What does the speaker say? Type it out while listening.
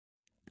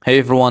Hey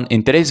everyone,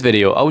 in today's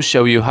video I will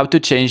show you how to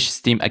change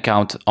Steam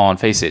account on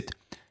Faceit.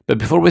 But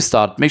before we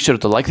start, make sure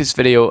to like this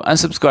video and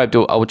subscribe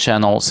to our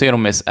channel so you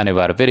don't miss any of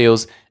our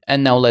videos.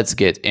 And now let's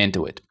get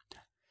into it.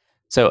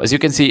 So as you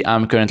can see,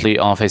 I'm currently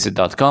on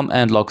Faceit.com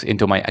and logged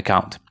into my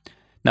account.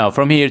 Now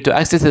from here, to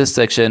access this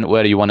section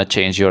where you want to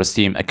change your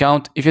Steam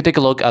account, if you take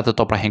a look at the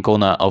top right hand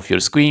corner of your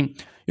screen,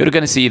 you're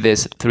going to see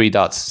these three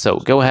dots. So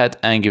go ahead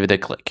and give it a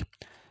click.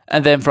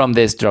 And then from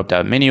this drop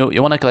down menu,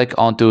 you want to click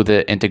onto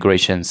the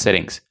integration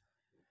settings.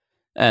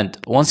 And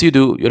once you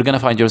do, you're going to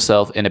find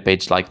yourself in a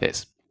page like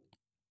this.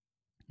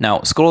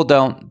 Now scroll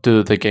down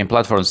to the game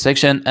platform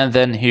section, and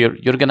then here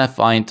you're going to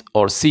find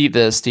or see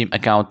the Steam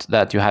account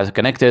that you have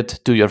connected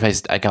to your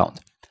Faceit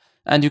account.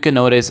 And you can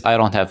notice I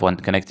don't have one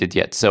connected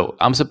yet. So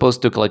I'm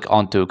supposed to click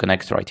on to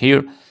connect right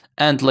here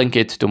and link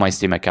it to my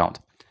Steam account.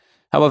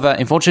 However,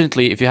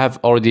 unfortunately, if you have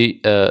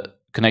already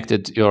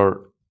connected your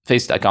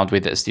Faceit account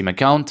with a Steam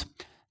account,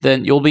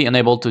 then you'll be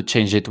unable to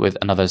change it with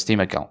another Steam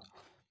account.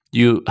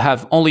 You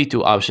have only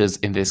two options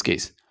in this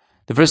case.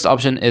 The first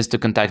option is to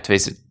contact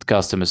Faceit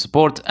customer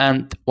support,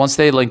 and once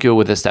they link you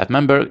with a staff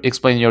member,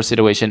 explain your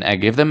situation and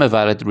give them a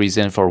valid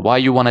reason for why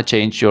you want to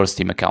change your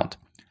Steam account.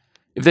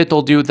 If they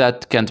told you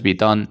that can't be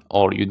done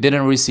or you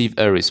didn't receive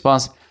a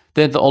response,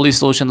 then the only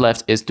solution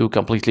left is to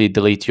completely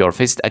delete your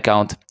Faceit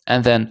account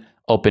and then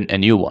open a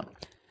new one.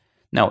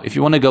 Now, if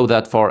you want to go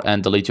that far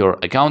and delete your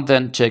account,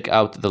 then check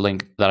out the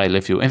link that I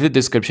left you in the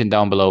description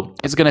down below.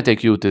 It's going to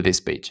take you to this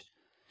page.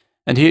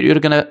 And here you're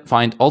going to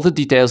find all the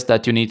details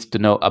that you need to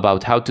know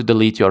about how to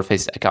delete your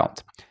Faceit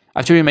account.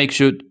 After you make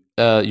sure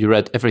you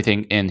read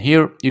everything in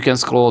here, you can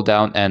scroll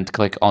down and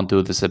click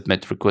onto the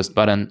submit request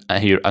button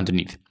here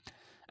underneath.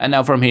 And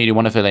now from here, you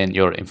want to fill in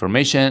your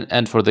information,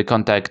 and for the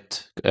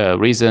contact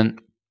reason,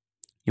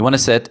 you want to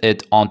set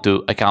it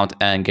onto account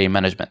and game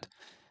management.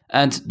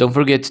 And don't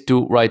forget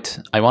to write,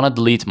 I want to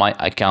delete my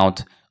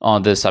account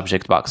on the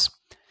subject box.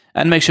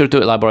 And make sure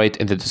to elaborate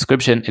in the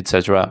description,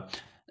 etc.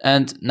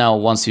 And now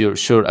once you're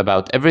sure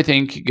about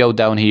everything, go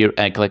down here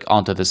and click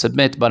onto the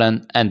submit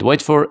button and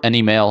wait for an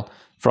email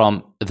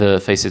from the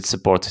Faceit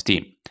support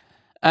team.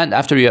 And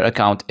after your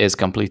account is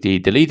completely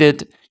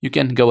deleted, you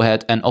can go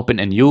ahead and open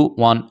a new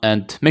one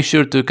and make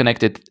sure to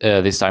connect it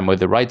this time with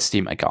the right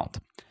Steam account.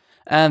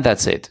 And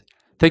that's it.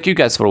 Thank you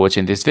guys for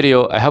watching this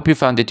video. I hope you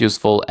found it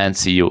useful and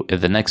see you in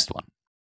the next one.